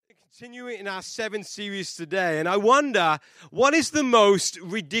Continuing in our 7 series today, and I wonder, what is the most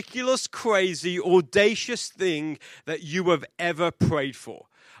ridiculous, crazy, audacious thing that you have ever prayed for?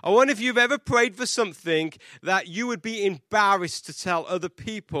 I wonder if you've ever prayed for something that you would be embarrassed to tell other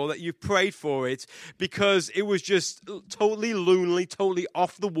people that you've prayed for it because it was just totally loony, totally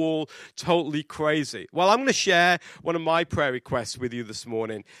off the wall, totally crazy. Well, I'm going to share one of my prayer requests with you this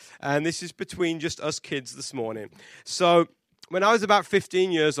morning, and this is between just us kids this morning. So, when I was about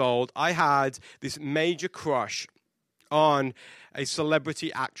 15 years old, I had this major crush on a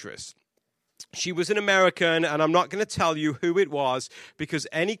celebrity actress. She was an American, and I'm not going to tell you who it was because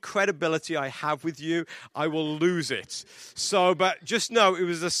any credibility I have with you, I will lose it. So, but just know it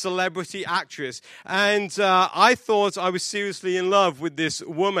was a celebrity actress. And I thought I was seriously in love with this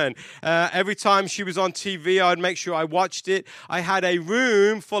woman. Every time she was on TV, I'd make sure I watched it. I had a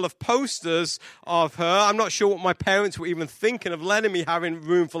room full of posters of her. I'm not sure what my parents were even thinking of letting me have a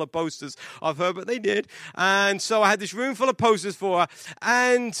room full of posters of her, but they did. And so I had this room full of posters for her.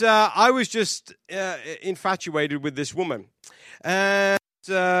 And I was just infatuated with this woman. And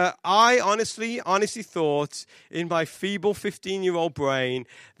I honestly thought in my feeble 15-year-old brain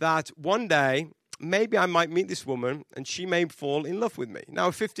that one day maybe I might meet this woman and she may fall in love with me. Now,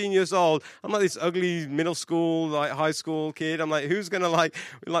 at 15 years old, I'm like this ugly middle school, like high school kid. I'm like, who's going to like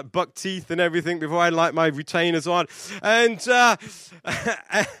buck teeth and everything before I like my retainers on? And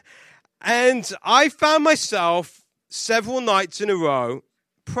and I found myself several nights in a row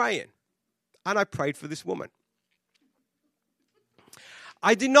praying. And I prayed for this woman.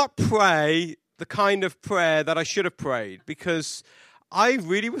 I did not pray the kind of prayer that I should have prayed because I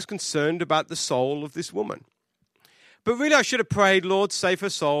really was concerned about the soul of this woman. But really I should have prayed, Lord, save her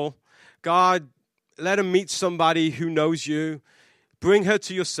soul. God, let her meet somebody who knows you. Bring her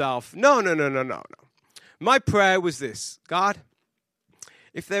to yourself. No. My prayer was this: God,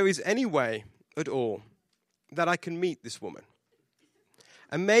 if there is any way at all that I can meet this woman,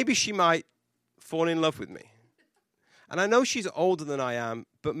 and maybe she might fall in love with me. And I know she's older than I am,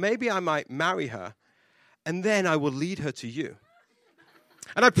 but maybe I might marry her, and then I will lead her to you.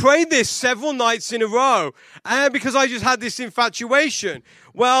 And I prayed this several nights in a row, and because I just had this infatuation.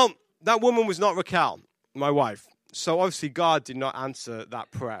 Well, that woman was not Raquel, my wife. So obviously God did not answer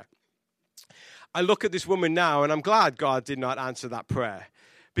that prayer. I look at this woman now, and I'm glad God did not answer that prayer.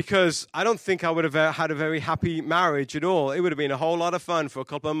 Because I don't think I would have had a very happy marriage at all. It would have been a whole lot of fun for a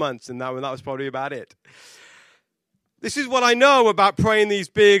couple of months, and that was probably about it. This is what I know about praying these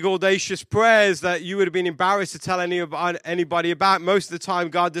big, audacious prayers that you would have been embarrassed to tell anybody about. Most of the time,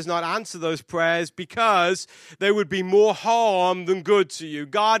 God does not answer those prayers because they would be more harm than good to you.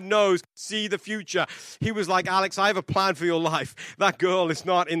 God knows, see the future. He was like, Alex, I have a plan for your life. That girl is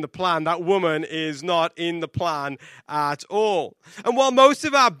not in the plan. That woman is not in the plan at all. And while most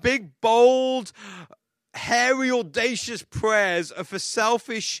of our big, bold, hairy, audacious prayers are for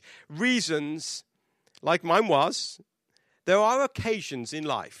selfish reasons, like mine was, there are occasions in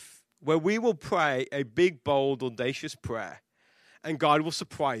life where we will pray a big, bold, audacious prayer, and God will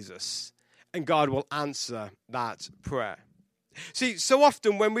surprise us, and God will answer that prayer. See, so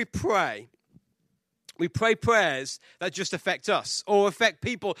often when we pray prayers that just affect us or affect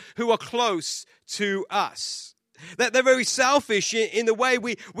people who are close to us. That they're very selfish in the way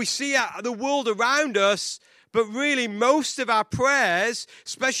we see the world around us. But really, most of our prayers,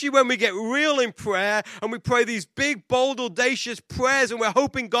 especially when we get real in prayer and we pray these big, bold, audacious prayers and we're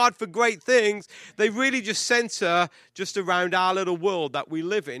hoping God for great things, they really just center just around our little world that we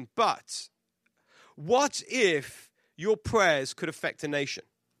live in. But what if your prayers could affect a nation?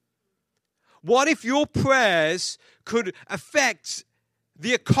 What if your prayers could affect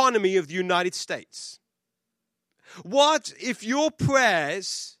the economy of the United States? What if your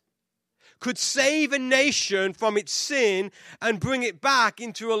prayers could save a nation from its sin and bring it back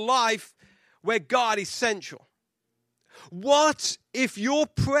into a life where God is central? What if your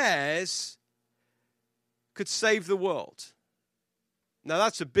prayers could save the world? Now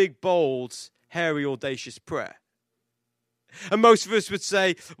that's a big, bold, hairy, audacious prayer. And most of us would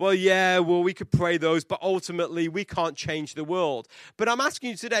say, well, we could pray those, but ultimately we can't change the world. But I'm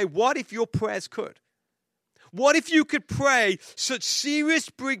asking you today, what if your prayers could? What if you could pray such serious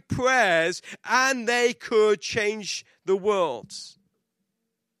big prayers and they could change the world?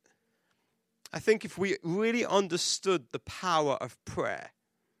 I think if we really understood the power of prayer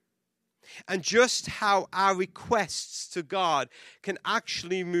and just how our requests to God can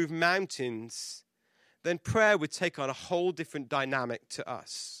actually move mountains, then prayer would take on a whole different dynamic to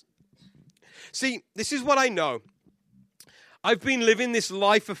us. See, this is what I know. I've been living this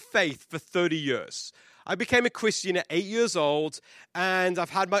life of faith for 30 years. I became a Christian at 8 years old, and I've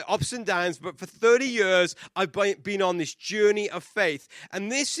had my ups and downs, but for 30 years, I've been on this journey of faith.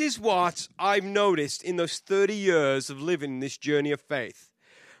 And this is what I've noticed in those 30 years of living this journey of faith.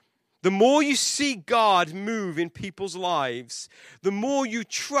 The more you see God move in people's lives, the more you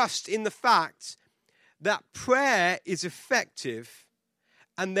trust in the fact that prayer is effective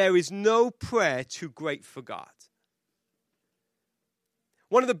and there is no prayer too great for God.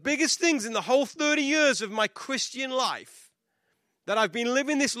 One of the biggest things in the whole 30 years of my Christian life, that I've been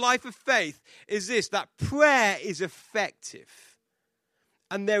living this life of faith, is this, that prayer is effective.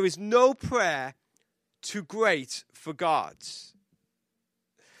 And there is no prayer too great for God.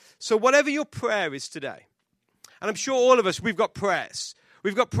 So whatever your prayer is today, and I'm sure all of us, we've got prayers.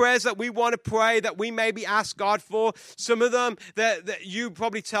 We've got prayers that we want to pray, that we maybe ask God for. Some of them that you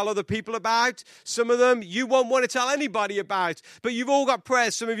probably tell other people about. Some of them you won't want to tell anybody about. But you've all got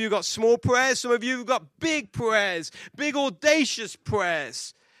prayers. Some of you got small prayers. Some of you have got big prayers, big audacious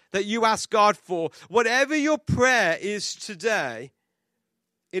prayers that you ask God for. Whatever your prayer is today,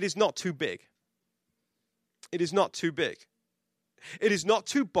 it is not too big. It is not too big. It is not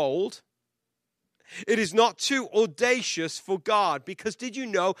too bold. It is not too audacious for God, because did you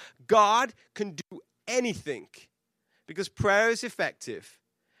know God can do anything? Because prayer is effective,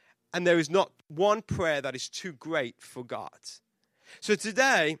 and there is not one prayer that is too great for God. So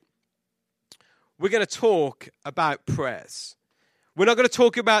today, we're going to talk about prayers. We're not going to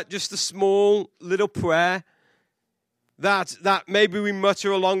talk about just a small little prayer that maybe we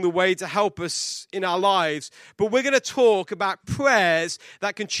mutter along the way to help us in our lives, but we're going to talk about prayers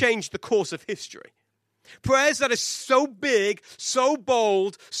that can change the course of history. Prayers that are so big, so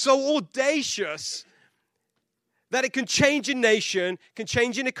bold, so audacious that it can change a nation, can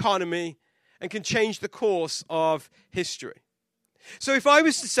change an economy, and can change the course of history. So if I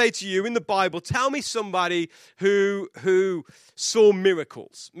was to say to you in the Bible, tell me somebody who saw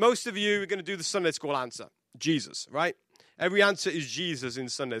miracles. Most of you are going to do the Sunday school answer, Jesus, right? Every answer is Jesus in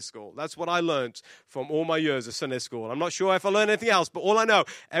Sunday school. That's what I learned from all my years of Sunday school. I'm not sure if I learned anything else, but all I know,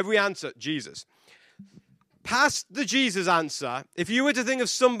 every answer, Jesus. Past the Jesus answer, if you were to think of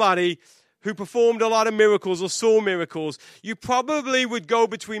somebody who performed a lot of miracles or saw miracles, you probably would go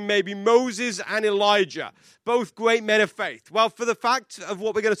between maybe Moses and Elijah, both great men of faith. Well, for the fact of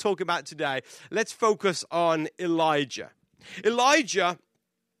what we're going to talk about today, let's focus on Elijah. Elijah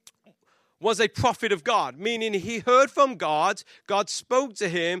was a prophet of God, meaning he heard from God, God spoke to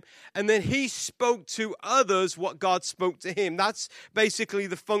him, and then he spoke to others what God spoke to him. That's basically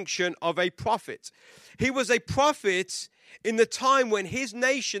the function of a prophet. He was a prophet in the time when his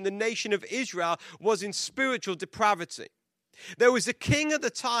nation, the nation of Israel, was in spiritual depravity. There was a king at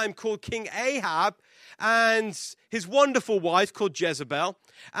the time called King Ahab and his wonderful wife called Jezebel.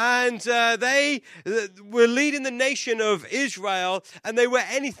 And they were leading the nation of Israel, and they were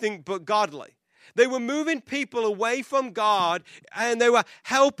anything but godly. They were moving people away from God, and they were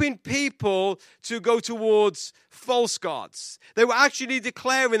helping people to go towards false gods. They were actually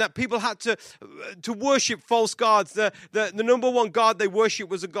declaring that people had to worship false gods. The number one god they worshiped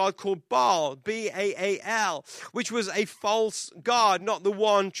was a god called Baal, B-A-A-L, which was a false god, not the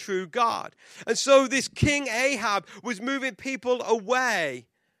one true God. And so this King Ahab was moving people away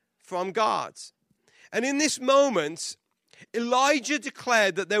from God. And in this moment, Elijah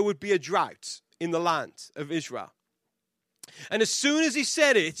declared that there would be a drought in the land of Israel. And as soon as he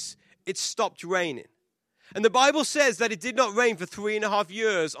said it, it stopped raining. And the Bible says that it did not rain for 3.5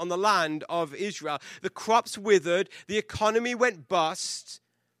 years on the land of Israel. The crops withered, the economy went bust,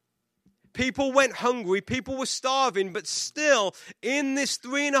 people went hungry, people were starving, but still, in this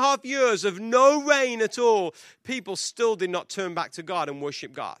 3.5 years of no rain at all, people still did not turn back to God and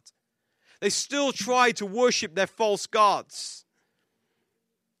worship God. They still tried to worship their false gods.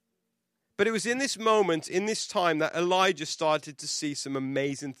 But it was in this moment, in this time, that Elijah started to see some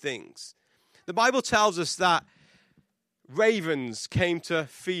amazing things. The Bible tells us that ravens came to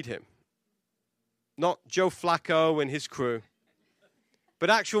feed him. Not Joe Flacco and his crew,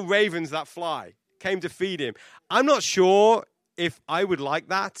 but actual ravens that fly came to feed him. I'm not sure if I would like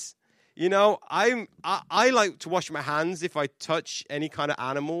that. You know, I like to wash my hands if I touch any kind of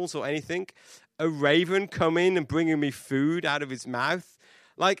animals or anything. A raven coming and bringing me food out of his mouth.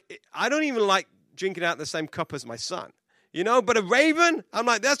 Like, I don't even like drinking out the same cup as my son, you know, but a raven, I'm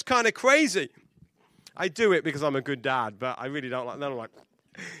like, that's kind of crazy. I do it because I'm a good dad, but I really don't like that. I'm like,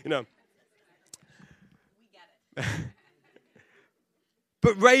 you know. We get it.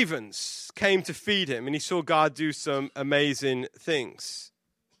 But ravens came to feed him, and he saw God do some amazing things.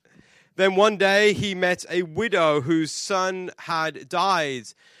 Then one day he met a widow whose son had died,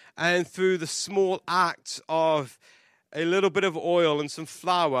 And through the small act of a little bit of oil and some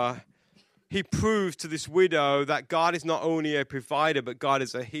flour, he proved to this widow that God is not only a provider, but God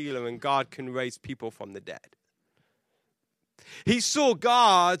is a healer, and God can raise people from the dead. He saw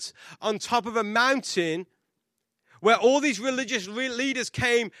God on top of a mountain where all these religious leaders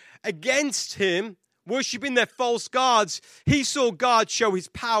came against him, worshiping their false gods. He saw God show his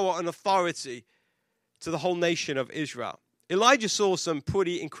power and authority to the whole nation of Israel. Elijah saw some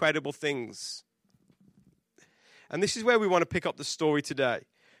pretty incredible things. And this is where we want to pick up the story today.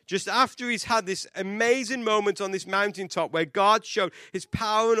 Just after he's had this amazing moment on this mountaintop where God showed his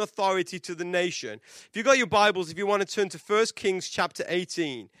power and authority to the nation. If you've got your Bibles, if you want to turn to 1 Kings chapter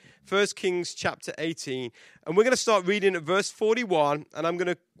 18. 1 Kings chapter 18. And we're going to start reading at verse 41, and I'm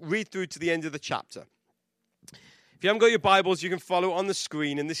going to read through to the end of the chapter. If you haven't got your Bibles, you can follow on the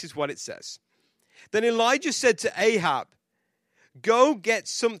screen, and this is what it says. Then Elijah said to Ahab, "Go get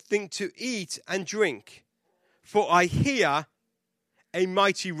something to eat and drink, for I hear a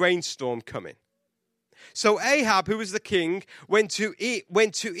mighty rainstorm coming." So Ahab, who was the king, went to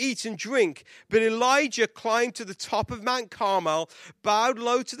eat and drink. But Elijah climbed to the top of Mount Carmel, bowed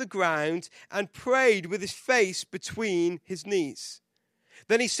low to the ground, and prayed with his face between his knees.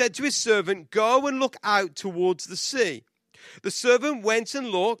 Then he said to his servant, "Go and look out towards the sea." The servant went and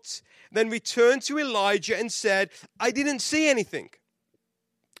looked, then returned to Elijah and said, "I didn't see anything."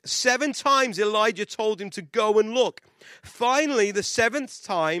 7 times Elijah told him to go and look. Finally, the 7th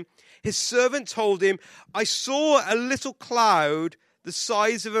time, his servant told him, "I saw a little cloud the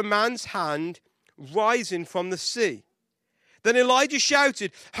size of a man's hand rising from the sea." Then Elijah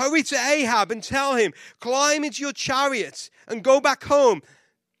shouted, "Hurry to Ahab and tell him, climb into your chariot and go back home.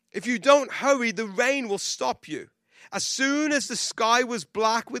 If you don't hurry, the rain will stop you." As soon as the sky was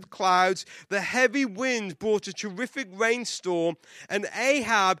black with clouds, the heavy wind brought a terrific rainstorm, and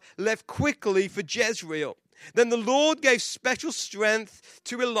Ahab left quickly for Jezreel. Then the Lord gave special strength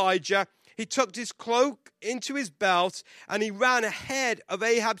to Elijah. He tucked his cloak into his belt, and he ran ahead of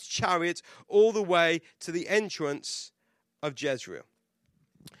Ahab's chariot all the way to the entrance of Jezreel.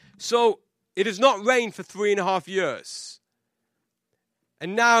 So it has not rained for 3.5 years.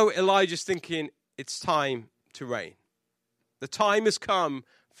 And now Elijah's thinking, it's time to rain. The time has come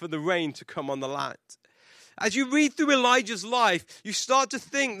for the rain to come on the land. As you read through Elijah's life, you start to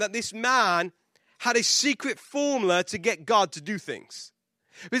think that this man had a secret formula to get God to do things.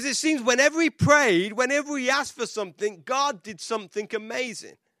 Because it seems whenever he prayed, whenever he asked for something, God did something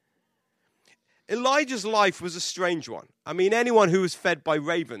amazing. Elijah's life was a strange one. I mean, anyone who was fed by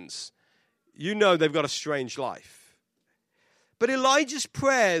ravens, you know they've got a strange life. But Elijah's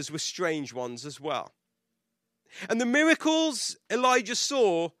prayers were strange ones as well. And the miracles Elijah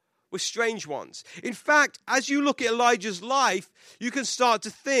saw were strange ones. In fact, as you look at Elijah's life, you can start to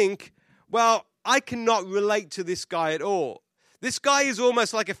think, well, I cannot relate to this guy at all. This guy is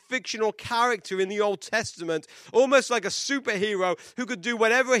almost like a fictional character in the Old Testament, almost like a superhero who could do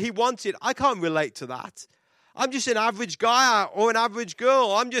whatever he wanted. I can't relate to that. I'm just an average guy or an average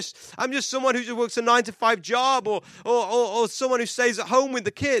girl. I'm just someone who just works a 9-to-5 job or someone who stays at home with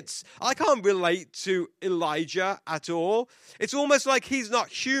the kids. I can't relate to Elijah at all. It's almost like he's not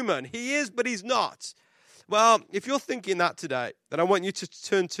human. He is, but he's not. Well, if you're thinking that today, then I want you to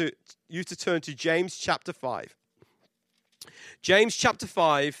turn to James chapter 5. James chapter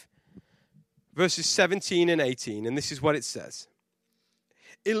 5, verses 17 and 18, and this is what it says.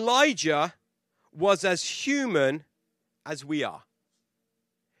 Elijah was as human as we are.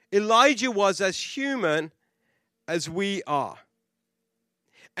 Elijah was as human as we are.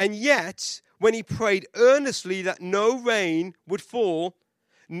 And yet, when he prayed earnestly that no rain would fall,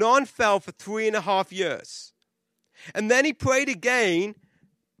 none fell for 3.5 years. And then he prayed again.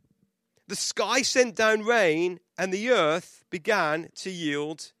 The sky sent down rain, and the earth began to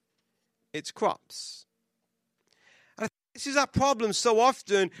yield its crops. And this is our problem so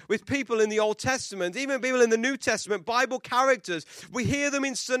often with people in the Old Testament, even people in the New Testament, Bible characters. We hear them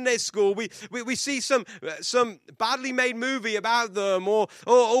in Sunday school. We see some badly made movie about them,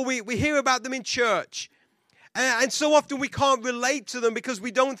 or we hear about them in church. And so often we can't relate to them because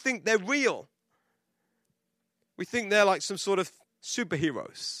we don't think they're real. We think they're like some sort of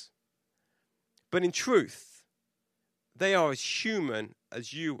superheroes. But in truth, they are as human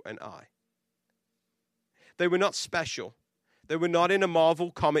as you and I. They were not special. They were not in a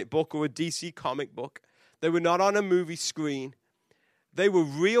Marvel comic book or a DC comic book. They were not on a movie screen. They were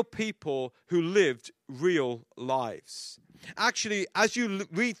real people who lived real lives. Actually, as you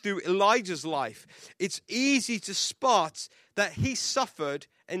read through Elijah's life, it's easy to spot that he suffered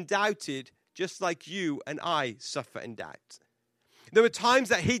and doubted just like you and I suffer and doubt. There were times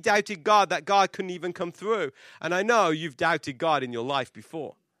that he doubted God, that God couldn't even come through. And I know you've doubted God in your life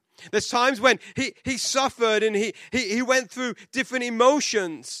before. There's times when he suffered and he went through different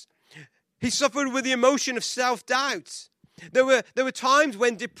emotions. He suffered with the emotion of self-doubt. There were times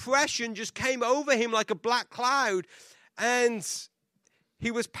when depression just came over him like a black cloud, and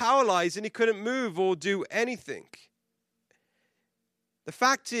he was paralyzed and he couldn't move or do anything. The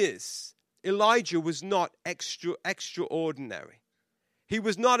fact is, Elijah was not extraordinary. He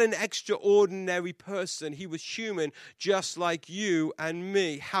was not an extraordinary person. He was human, just like you and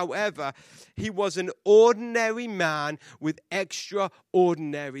me. However, he was an ordinary man with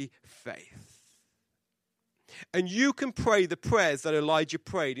extraordinary faith. And you can pray the prayers that Elijah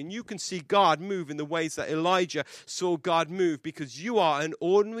prayed, and you can see God move in the ways that Elijah saw God move, because you are an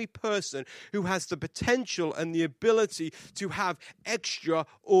ordinary person who has the potential and the ability to have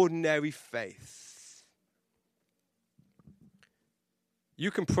extraordinary faith. You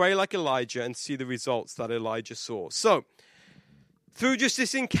can pray like Elijah and see the results that Elijah saw. So, through just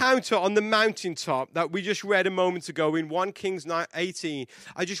this encounter on the mountaintop that we just read a moment ago in 1 Kings 18,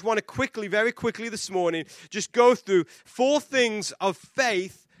 I just want to very quickly this morning, just go through 4 things of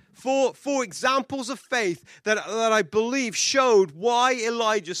faith, four examples of faith that I believe showed why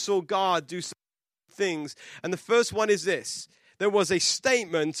Elijah saw God do some things. And the first one is this. There was a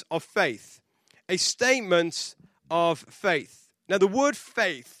statement of faith. A statement of faith. Now, the word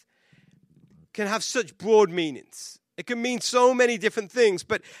faith can have such broad meanings. It can mean so many different things,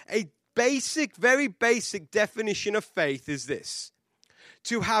 but a very basic definition of faith is this: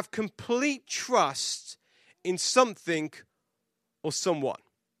 to have complete trust in something or someone.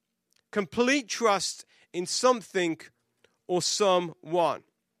 Complete trust in something or someone.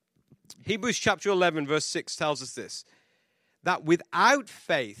 Hebrews chapter 11, verse 6 tells us this, that without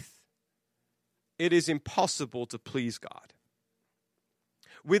faith, it is impossible to please God.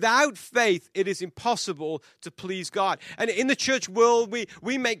 Without faith, it is impossible to please God. And in the church world,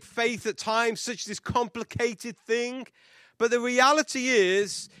 we make faith at times such this complicated thing. But the reality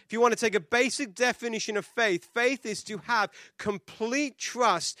is, if you want to take a basic definition of faith, faith is to have complete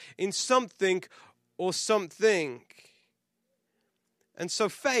trust in something or something. And so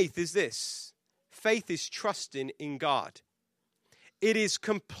faith is this. Faith is trusting in God. It is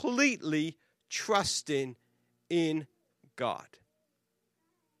completely trusting in God.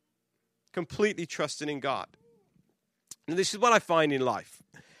 Completely trusting in God. And this is what I find in life.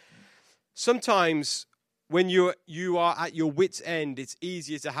 Sometimes when you are at your wit's end, it's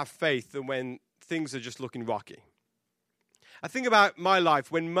easier to have faith than when things are just looking rocky. I think about my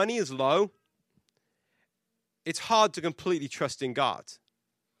life. When money is low, it's hard to completely trust in God.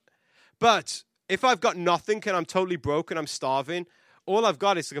 But if I've got nothing and I'm totally broke and I'm starving, all I've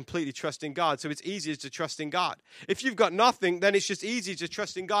got is to completely trust in God, so it's easier to trust in God. If you've got nothing, then it's just easy to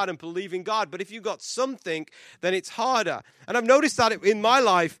trust in God and believe in God. But if you've got something, then it's harder. And I've noticed that in my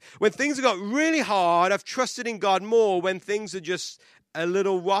life, when things have got really hard, I've trusted in God more when things are just a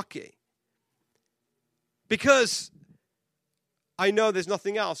little rocky. Because I know there's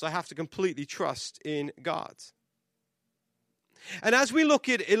nothing else. I have to completely trust in God. And as we look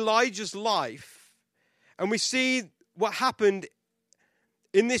at Elijah's life, and we see what happened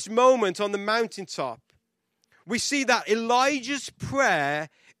in this moment on the mountaintop, we see that Elijah's prayer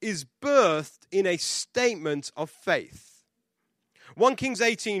is birthed in a statement of faith. 1 Kings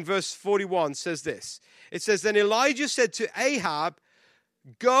 18 verse 41 says this. It says, then Elijah said to Ahab,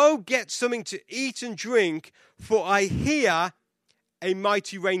 go get something to eat and drink, for I hear a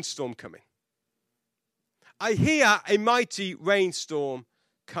mighty rainstorm coming. I hear a mighty rainstorm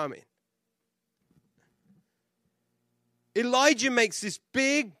coming. Elijah makes this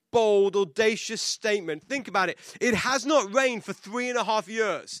big, bold, audacious statement. Think about it. It has not rained for 3.5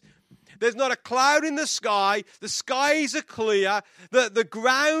 years. There's not a cloud in the sky. The skies are clear. The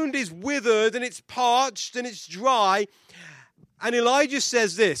ground is withered and it's parched and it's dry. And Elijah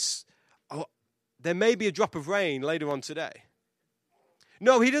says this, there may be a drop of rain later on today.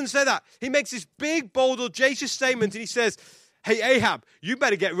 No, he doesn't say that. He makes this big, bold, audacious statement and he says, hey, Ahab, you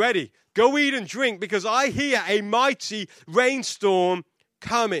better get ready. Go eat and drink, because I hear a mighty rainstorm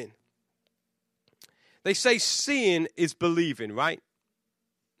coming. They say seeing is believing, right?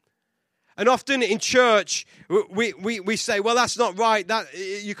 And often in church, we say, well, that's not right. That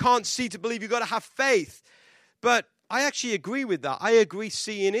you can't see to believe. You've got to have faith. But I actually agree with that. I agree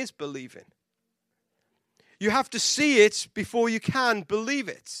seeing is believing. You have to see it before you can believe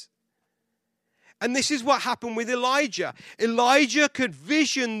it. And this is what happened with Elijah. Elijah could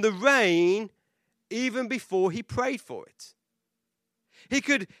vision the rain even before he prayed for it. He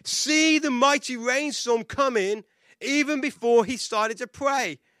could see the mighty rainstorm coming even before he started to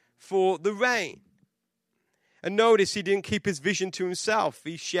pray for the rain. And notice he didn't keep his vision to himself.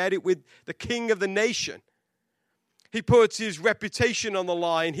 He shared it with the king of the nation. He put his reputation on the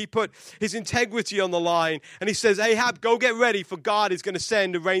line. He put his integrity on the line. And he says, Ahab, go get ready, for God is going to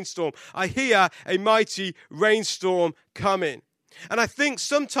send a rainstorm. I hear a mighty rainstorm coming. And I think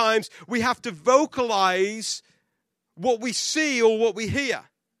sometimes we have to vocalize what we see or what we hear.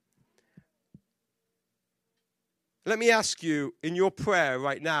 Let me ask you, in your prayer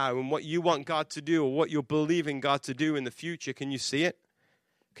right now, and what you want God to do or what you're believing God to do in the future, can you see it?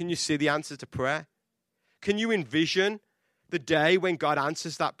 Can you see the answer to prayer? Can you envision the day when God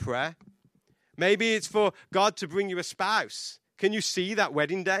answers that prayer? Maybe it's for God to bring you a spouse. Can you see that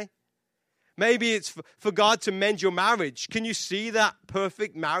wedding day? Maybe it's for God to mend your marriage. Can you see that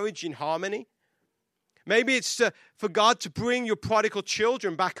perfect marriage in harmony? Maybe it's for God to bring your prodigal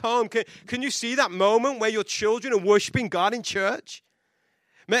children back home. Can you see that moment where your children are worshiping God in church?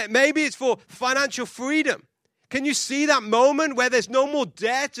 Maybe it's for financial freedom. Can you see that moment where there's no more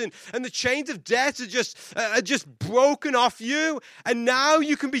debt and the chains of debt are just broken off you, and now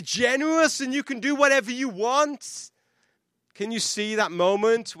you can be generous and you can do whatever you want? Can you see that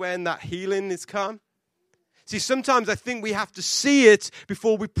moment when that healing has come? See, sometimes I think we have to see it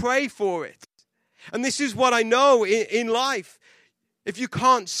before we pray for it. And this is what I know in life. If you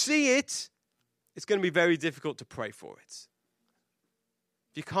can't see it, it's going to be very difficult to pray for it.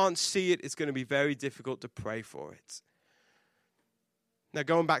 If you can't see it, it's going to be very difficult to pray for it. Now,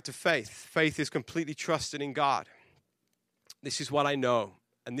 going back to faith. Faith is completely trusting in God. This is what I know.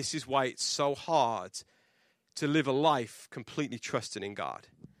 And this is why it's so hard to live a life completely trusting in God.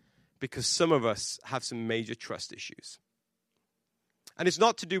 Because some of us have some major trust issues. And it's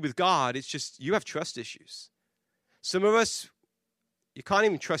not to do with God. It's just you have trust issues. Some of us, you can't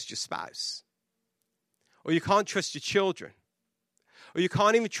even trust your spouse. Or you can't trust your children. Or you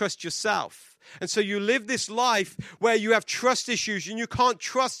can't even trust yourself. And so you live this life where you have trust issues and you can't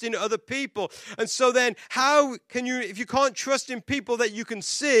trust in other people. And so then how can you, if you can't trust in people that you can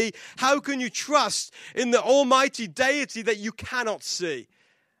see, how can you trust in the almighty deity that you cannot see?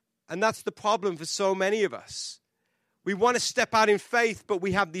 And that's the problem for so many of us. We want to step out in faith, but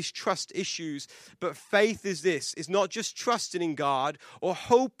we have these trust issues. But faith is this. It's not just trusting in God or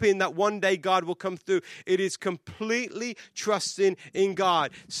hoping that one day God will come through. It is completely trusting in God,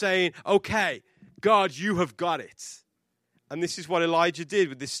 saying, okay, God, you have got it. And this is what Elijah did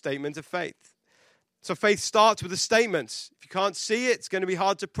with this statement of faith. So faith starts with a statement. If you can't see it, it's going to be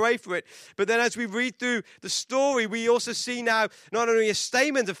hard to pray for it. But then as we read through the story, we also see now not only a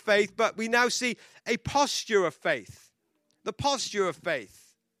statement of faith, but we now see a posture of faith. The posture of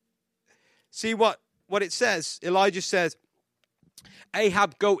faith. See what it says. Elijah says,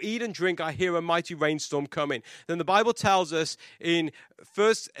 Ahab, go eat and drink. I hear a mighty rainstorm coming. Then the Bible tells us in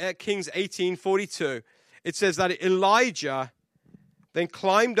 1 Kings 18:42, it says that Elijah then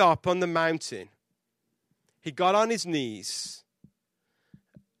climbed up on the mountain. He got on his knees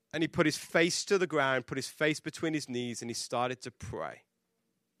and he put his face to the ground, put his face between his knees, and he started to pray.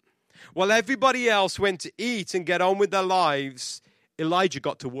 While everybody else went to eat and get on with their lives, Elijah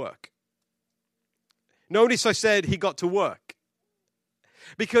got to work. Notice I said he got to work.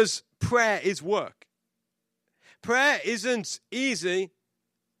 Because prayer is work. Prayer isn't easy.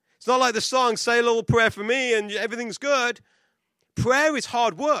 It's not like the song, say a little prayer for me and everything's good. Prayer is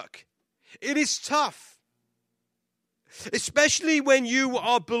hard work. It is tough. Especially when you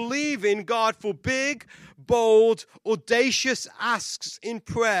are believing God for big, bold, audacious asks in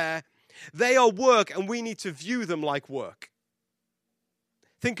prayer. They are work, and we need to view them like work.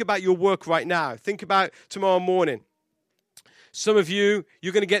 Think about your work right now. Think about tomorrow morning. Some of you,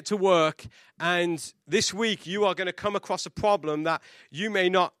 you're going to get to work, and this week you are going to come across a problem that you may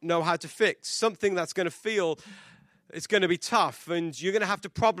not know how to fix. Something that's going to feel it's going to be tough, and you're going to have to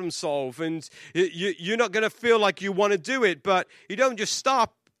problem solve, and you're not going to feel like you want to do it, but you don't just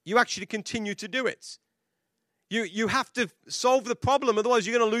stop. You actually continue to do it. You have to solve the problem, otherwise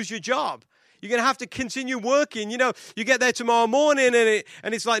you're going to lose your job. You're going to have to continue working. You know, you get there tomorrow morning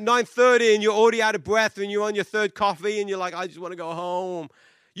and it's like 9:30 and you're already out of breath and you're on your third coffee and you're like, I just want to go home.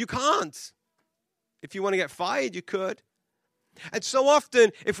 You can't. If you want to get fired, you could. And so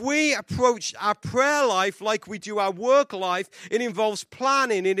often, if we approach our prayer life like we do our work life, it involves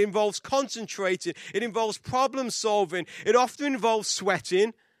planning, it involves concentrating, it involves problem solving, it often involves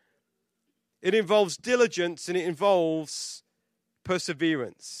sweating, it involves diligence, and it involves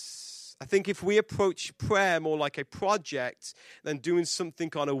perseverance. I think if we approach prayer more like a project than doing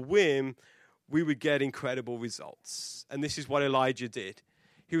something on a whim, we would get incredible results. And this is what Elijah did.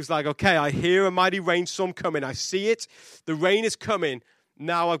 He was like, okay, I hear a mighty rainstorm coming. I see it. The rain is coming.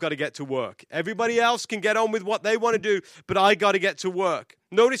 Now I've got to get to work. Everybody else can get on with what they want to do, but I got to get to work.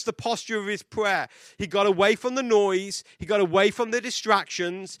 Notice the posture of his prayer. He got away from the noise. He got away from the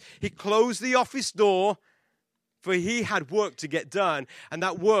distractions. He closed the office door, for he had work to get done. And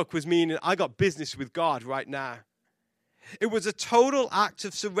that work was meaning I got business with God right now. It was a total act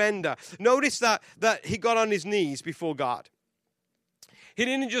of surrender. Notice that he got on his knees before God. He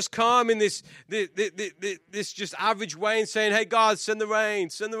didn't just come in this just average way and saying, hey, God, send the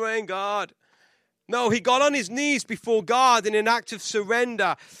rain, God. No, he got on his knees before God in an act of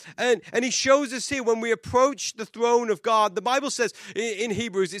surrender. And he shows us here when we approach the throne of God. The Bible says in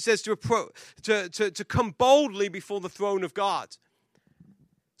Hebrews, it says to come boldly before the throne of God.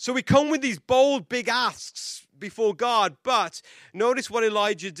 So we come with these bold, big asks before God. But notice what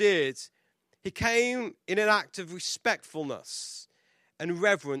Elijah did. He came in an act of respectfulness and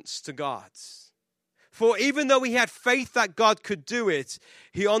reverence to God. For even though he had faith that God could do it,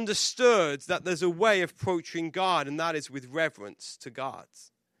 he understood that there's a way of approaching God, and that is with reverence to God.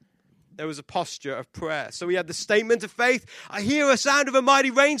 There was a posture of prayer. So we had the statement of faith. I hear a sound of a mighty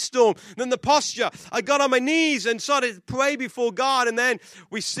rainstorm. Then the posture. I got on my knees and started to pray before God. And then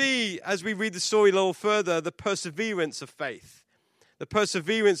we see, as we read the story a little further, the perseverance of faith. The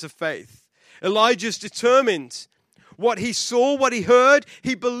perseverance of faith. Elijah's determined. What he saw, what he heard,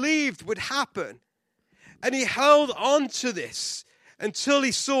 he believed would happen. And he held on to this until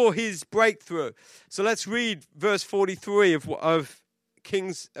he saw his breakthrough. So let's read verse 43 of 1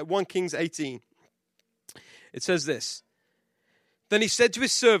 Kings 18. It says this. Then he said to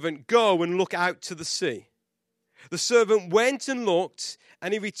his servant, go and look out to the sea. The servant went and looked,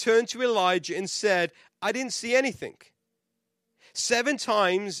 and he returned to Elijah and said, I didn't see anything. 7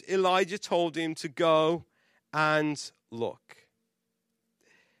 times Elijah told him to go and look.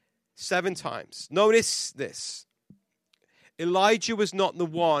 7 times. Notice this. Elijah was not the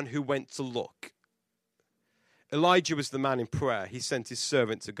one who went to look. Elijah was the man in prayer. He sent his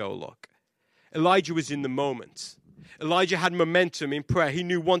servant to go look. Elijah was in the moment. Elijah had momentum in prayer. He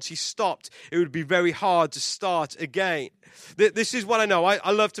knew once he stopped, it would be very hard to start again. This is what I know.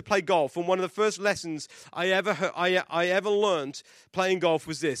 I love to play golf, and one of the first lessons I ever learned playing golf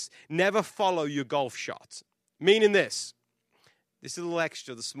was this: never follow your golf shot. Meaning this is a little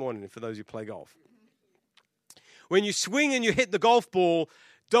extra this morning for those who play golf. When you swing and you hit the golf ball,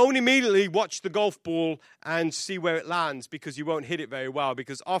 don't immediately watch the golf ball and see where it lands, because you won't hit it very well,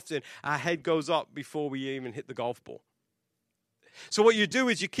 because often our head goes up before we even hit the golf ball. So what you do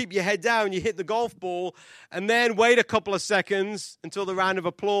is you keep your head down, you hit the golf ball, and then wait a couple of seconds until the round of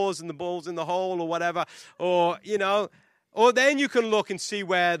applause and the ball's in the hole or whatever, or then you can look and see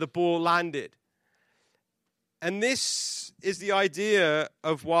where the ball landed. And this is the idea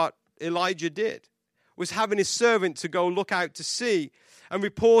of what Elijah did, was having his servant to go look out to sea and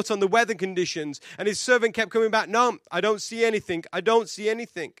report on the weather conditions. And his servant kept coming back, no, I don't see anything. I don't see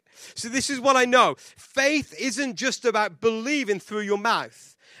anything. So this is what I know. Faith isn't just about believing through your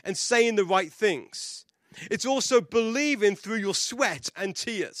mouth and saying the right things. It's also believing through your sweat and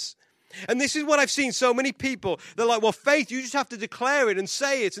tears. And this is what I've seen so many people. They're like, well, faith, you just have to declare it and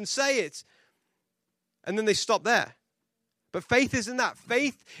say it and say it. And then they stop there. But faith isn't that.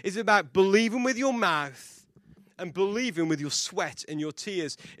 Faith is about believing with your mouth and believing with your sweat and your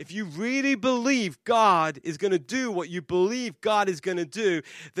tears. If you really believe God is going to do what you believe God is going to do,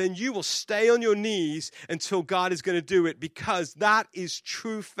 then you will stay on your knees until God is going to do it, because that is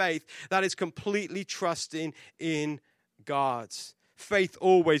true faith. That is completely trusting in God. Faith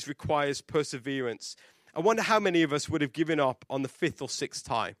always requires perseverance. I wonder how many of us would have given up on the 5th or 6th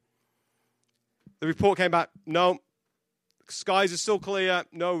time. The report came back, no, skies are still clear,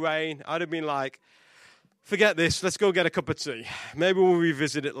 no rain. I'd have been like, forget this, let's go get a cup of tea. Maybe we'll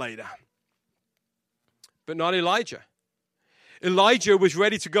revisit it later. But not Elijah. Elijah was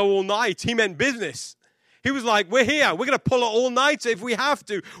ready to go all night. He meant business. He was like, we're here. We're going to pull it all night if we have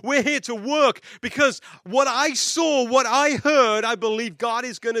to. We're here to work, because what I saw, what I heard, I believe God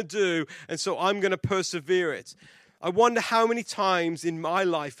is going to do. And so I'm going to persevere it. I wonder how many times in my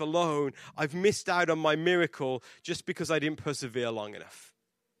life alone I've missed out on my miracle just because I didn't persevere long enough.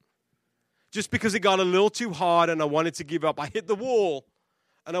 Just because it got a little too hard and I wanted to give up. I hit the wall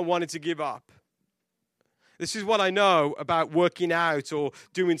and I wanted to give up. This is what I know about working out or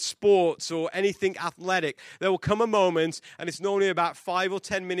doing sports or anything athletic. There will come a moment, and it's normally about 5 or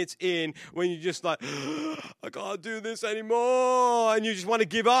 10 minutes in, when you're just like, I can't do this anymore, and you just want to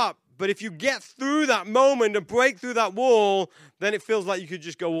give up. But if you get through that moment and break through that wall, then it feels like you could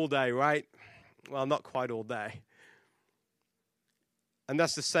just go all day, right? Well, not quite all day. And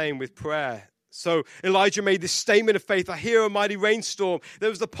that's the same with prayer. So Elijah made this statement of faith. I hear a mighty rainstorm. There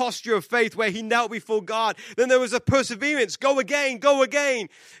was the posture of faith where he knelt before God. Then there was a perseverance. Go again, go again.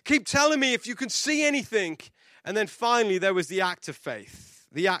 Keep telling me if you can see anything. And then finally there was the act of faith.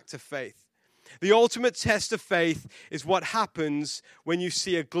 The act of faith. The ultimate test of faith is what happens when you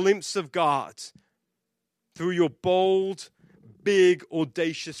see a glimpse of God through your bold, big,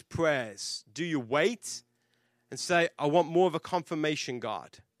 audacious prayers. Do you wait and say, I want more of a confirmation,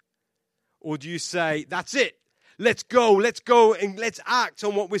 God? Or do you say, that's it, let's go, and let's act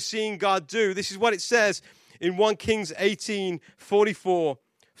on what we're seeing God do? This is what it says in 1 Kings 18:44.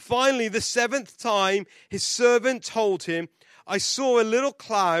 Finally, the seventh time, his servant told him, I saw a little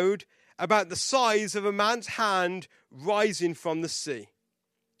cloud about the size of a man's hand rising from the sea.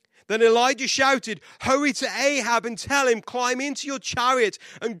 Then Elijah shouted, hurry to Ahab and tell him, climb into your chariot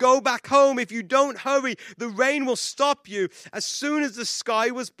and go back home. If you don't hurry, the rain will stop you. As soon as the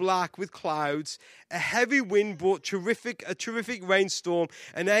sky was black with clouds, a heavy wind brought a terrific rainstorm,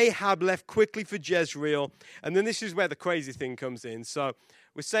 and Ahab left quickly for Jezreel. And then this is where the crazy thing comes in. So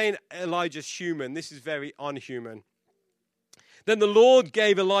we're saying Elijah's human. This is very unhuman. Then the Lord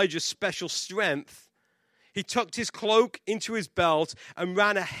gave Elijah special strength. He tucked his cloak into his belt and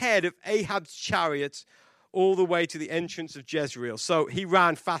ran ahead of Ahab's chariot all the way to the entrance of Jezreel. So he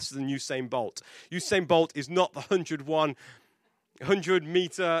ran faster than Usain Bolt. Usain Bolt is not the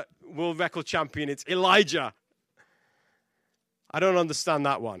 100-meter world record champion. It's Elijah. I don't understand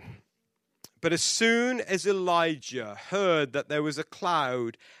that one. But as soon as Elijah heard that there was a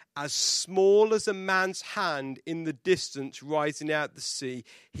cloud as small as a man's hand in the distance rising out the sea,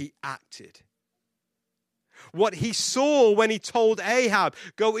 he acted. What he saw when he told Ahab,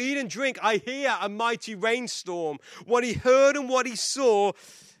 go eat and drink, I hear a mighty rainstorm. What he heard and what he saw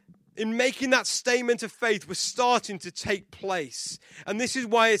in making that statement of faith was starting to take place. And this is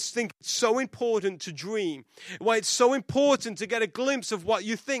why it's so important to dream. Why it's so important to get a glimpse of what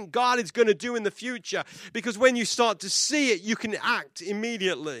you think God is going to do in the future. Because when you start to see it, you can act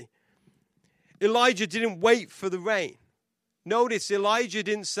immediately. Elijah didn't wait for the rain. Notice Elijah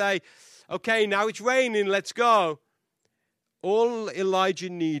didn't say, okay, now it's raining, let's go. All Elijah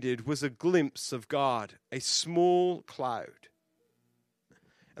needed was a glimpse of God, a small cloud.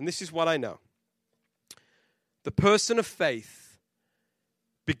 And this is what I know. The person of faith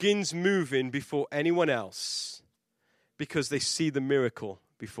begins moving before anyone else because they see the miracle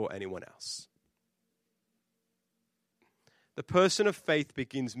before anyone else. The person of faith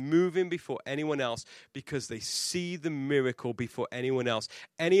begins moving before anyone else because they see the miracle before anyone else.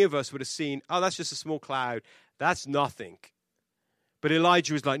 Any of us would have seen, oh, that's just a small cloud. That's nothing. But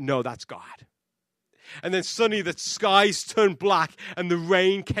Elijah was like, no, that's God. And then suddenly the skies turned black and the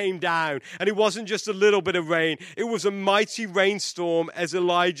rain came down. And it wasn't just a little bit of rain. It was a mighty rainstorm as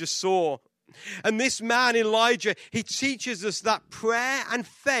Elijah saw. And this man, Elijah, he teaches us that prayer and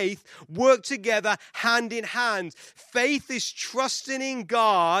faith work together hand in hand. Faith is trusting in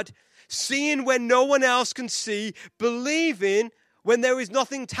God, seeing when no one else can see, believing when there is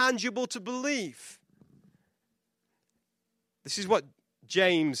nothing tangible to believe. This is what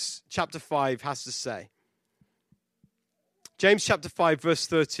James chapter 5 has to say. James chapter 5 verse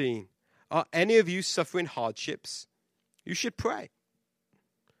 13. Are any of you suffering hardships? You should pray.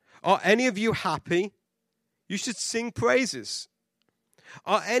 Are any of you happy? You should sing praises.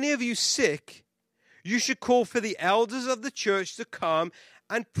 Are any of you sick? You should call for the elders of the church to come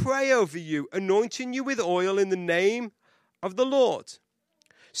and pray over you, anointing you with oil in the name of the Lord.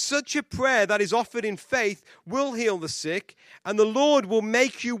 Such a prayer that is offered in faith will heal the sick, and the Lord will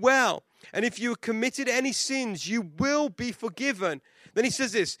make you well. And if you have committed any sins, you will be forgiven. Then he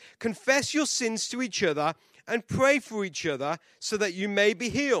says this, confess your sins to each other and pray for each other so that you may be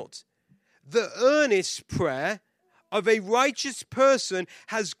healed. The earnest prayer of a righteous person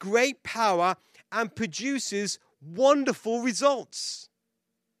has great power and produces wonderful results.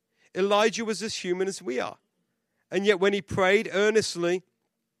 Elijah was as human as we are. And yet when he prayed earnestly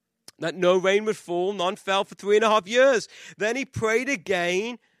that no rain would fall, none fell for 3.5 years. Then he prayed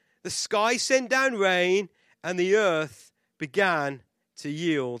again, the sky sent down rain, and the earth began to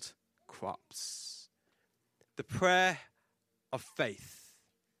yield crops. The prayer of faith.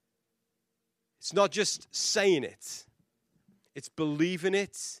 It's not just saying it. It's believing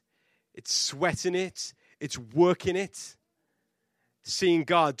it. It's sweating it. It's working it. Seeing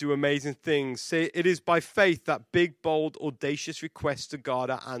God do amazing things. Say it is by faith that big, bold, audacious requests to God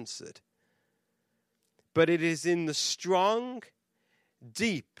are answered. But it is in the strong,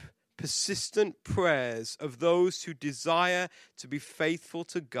 deep, persistent prayers of those who desire to be faithful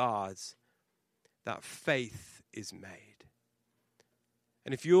to God that faith is made.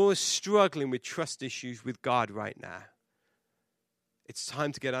 And if you're struggling with trust issues with God right now, it's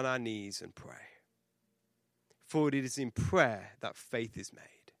time to get on our knees and pray. For it is in prayer that faith is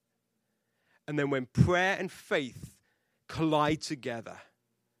made. And then when prayer and faith collide together,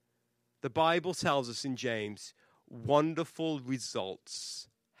 the Bible tells us in James, wonderful results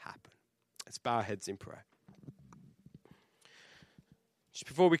happen. Let's bow our heads in prayer. Just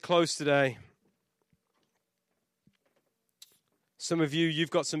before we close today, some of you,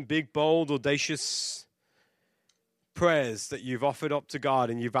 you've got some big, bold, audacious prayers that you've offered up to God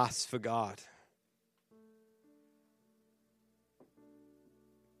and you've asked for God.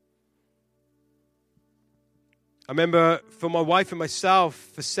 I remember for my wife and myself,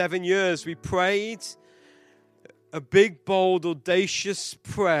 for 7 years, we prayed a big, bold, audacious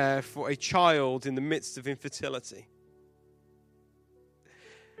prayer for a child in the midst of infertility.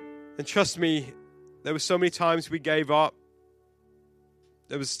 And trust me, there were so many times we gave up.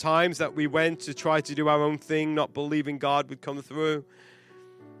 There was times that we went to try to do our own thing, not believing God would come through.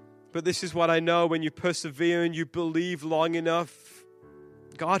 But this is what I know, when you persevere and you believe long enough,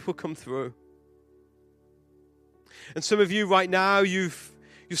 God will come through. And some of you right now, you're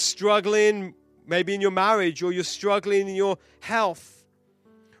struggling maybe in your marriage, or you're struggling in your health,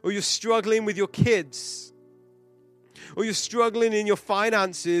 or you're struggling with your kids, or you're struggling in your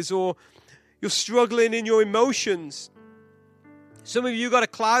finances, or you're struggling in your emotions. Some of you got a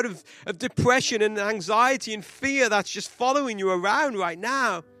cloud of depression and anxiety and fear that's just following you around right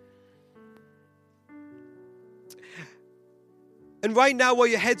now. And right now, while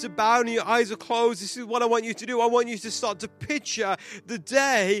your heads are bowed and your eyes are closed, this is what I want you to do. I want you to start to picture the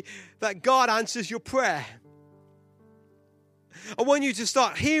day that God answers your prayer. I want you to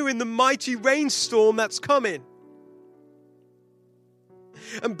start hearing the mighty rainstorm that's coming.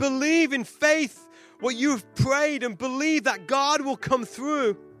 And believe in faith what you've prayed, and believe that God will come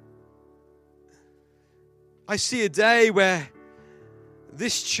through. I see a day where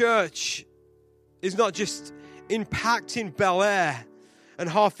this church is not just impacting Bel Air and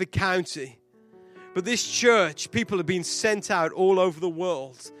Hartford County, but this church, people are being sent out all over the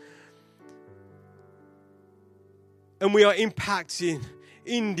world. And we are impacting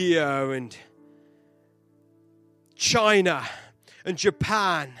India and China and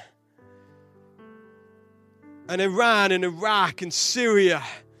Japan and Iran and Iraq and Syria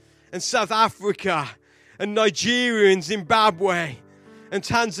and South Africa and Nigeria and Zimbabwe and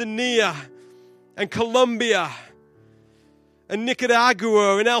Tanzania and Colombia and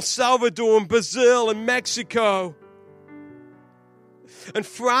Nicaragua and El Salvador and Brazil and Mexico and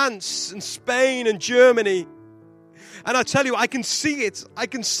France and Spain and Germany. And I tell you, I can see it. I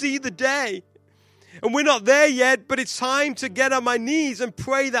can see the day. And we're not there yet, but it's time to get on my knees and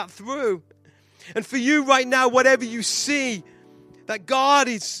pray that through. And for you right now, whatever you see that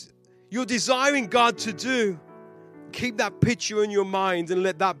you're desiring God to do, keep that picture in your mind and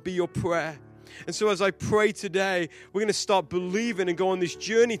let that be your prayer. And so as I pray today, we're going to start believing and go on this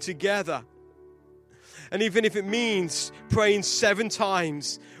journey together. And even if it means praying 7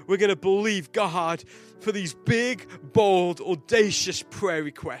 times, we're going to believe God for these big, bold, audacious prayer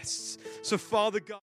requests. So Father God,